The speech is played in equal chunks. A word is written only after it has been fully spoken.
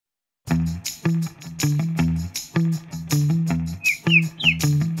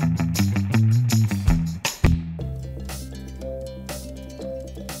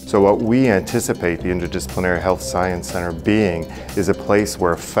So what we anticipate the Interdisciplinary Health Science Center being is a place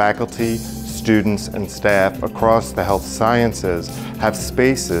where faculty, students, and staff across the health sciences have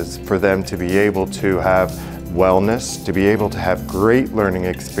spaces for them to be able to have wellness, to be able to have great learning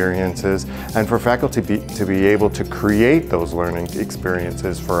experiences, and for faculty to be able to create those learning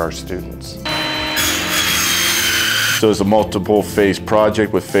experiences for our students. So it's a multiple phase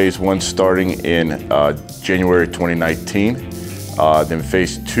project with phase 1 starting in January 2019, then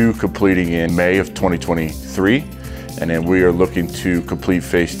phase 2 completing in May of 2023, and then we are looking to complete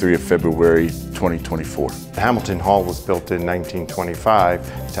phase 3 of February 2024. Hamilton Hall was built in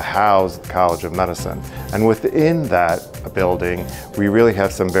 1925 to house the College of Medicine. And within that building, we really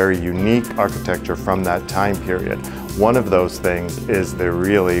have some very unique architecture from that time period. One of those things is the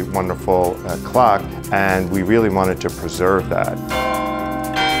really wonderful clock, and we really wanted to preserve that.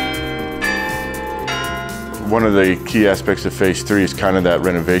 One of the key aspects of phase 3 is kind of that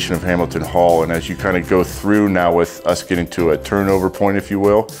renovation of Hamilton Hall, and as you kind of go through now with us getting to a turnover point, if you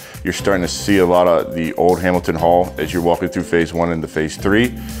will, you're starting to see a lot of the old Hamilton Hall as you're walking through phase 1 into phase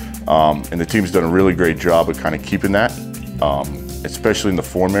 3, and the team's done a really great job of kind of keeping that, especially in the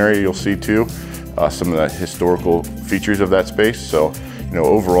form area. You'll see too some of the historical features of that space. So, you know,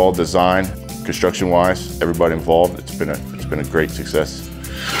 overall design, construction-wise, everybody involved, it's been a great success.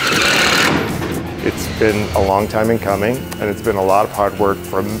 It's been a long time in coming, and it's been a lot of hard work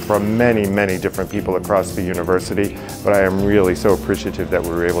from many, many different people across the university, but I am really so appreciative that we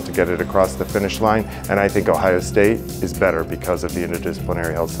were able to get it across the finish line, and I think Ohio State is better because of the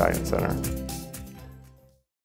Interdisciplinary Health Science Center.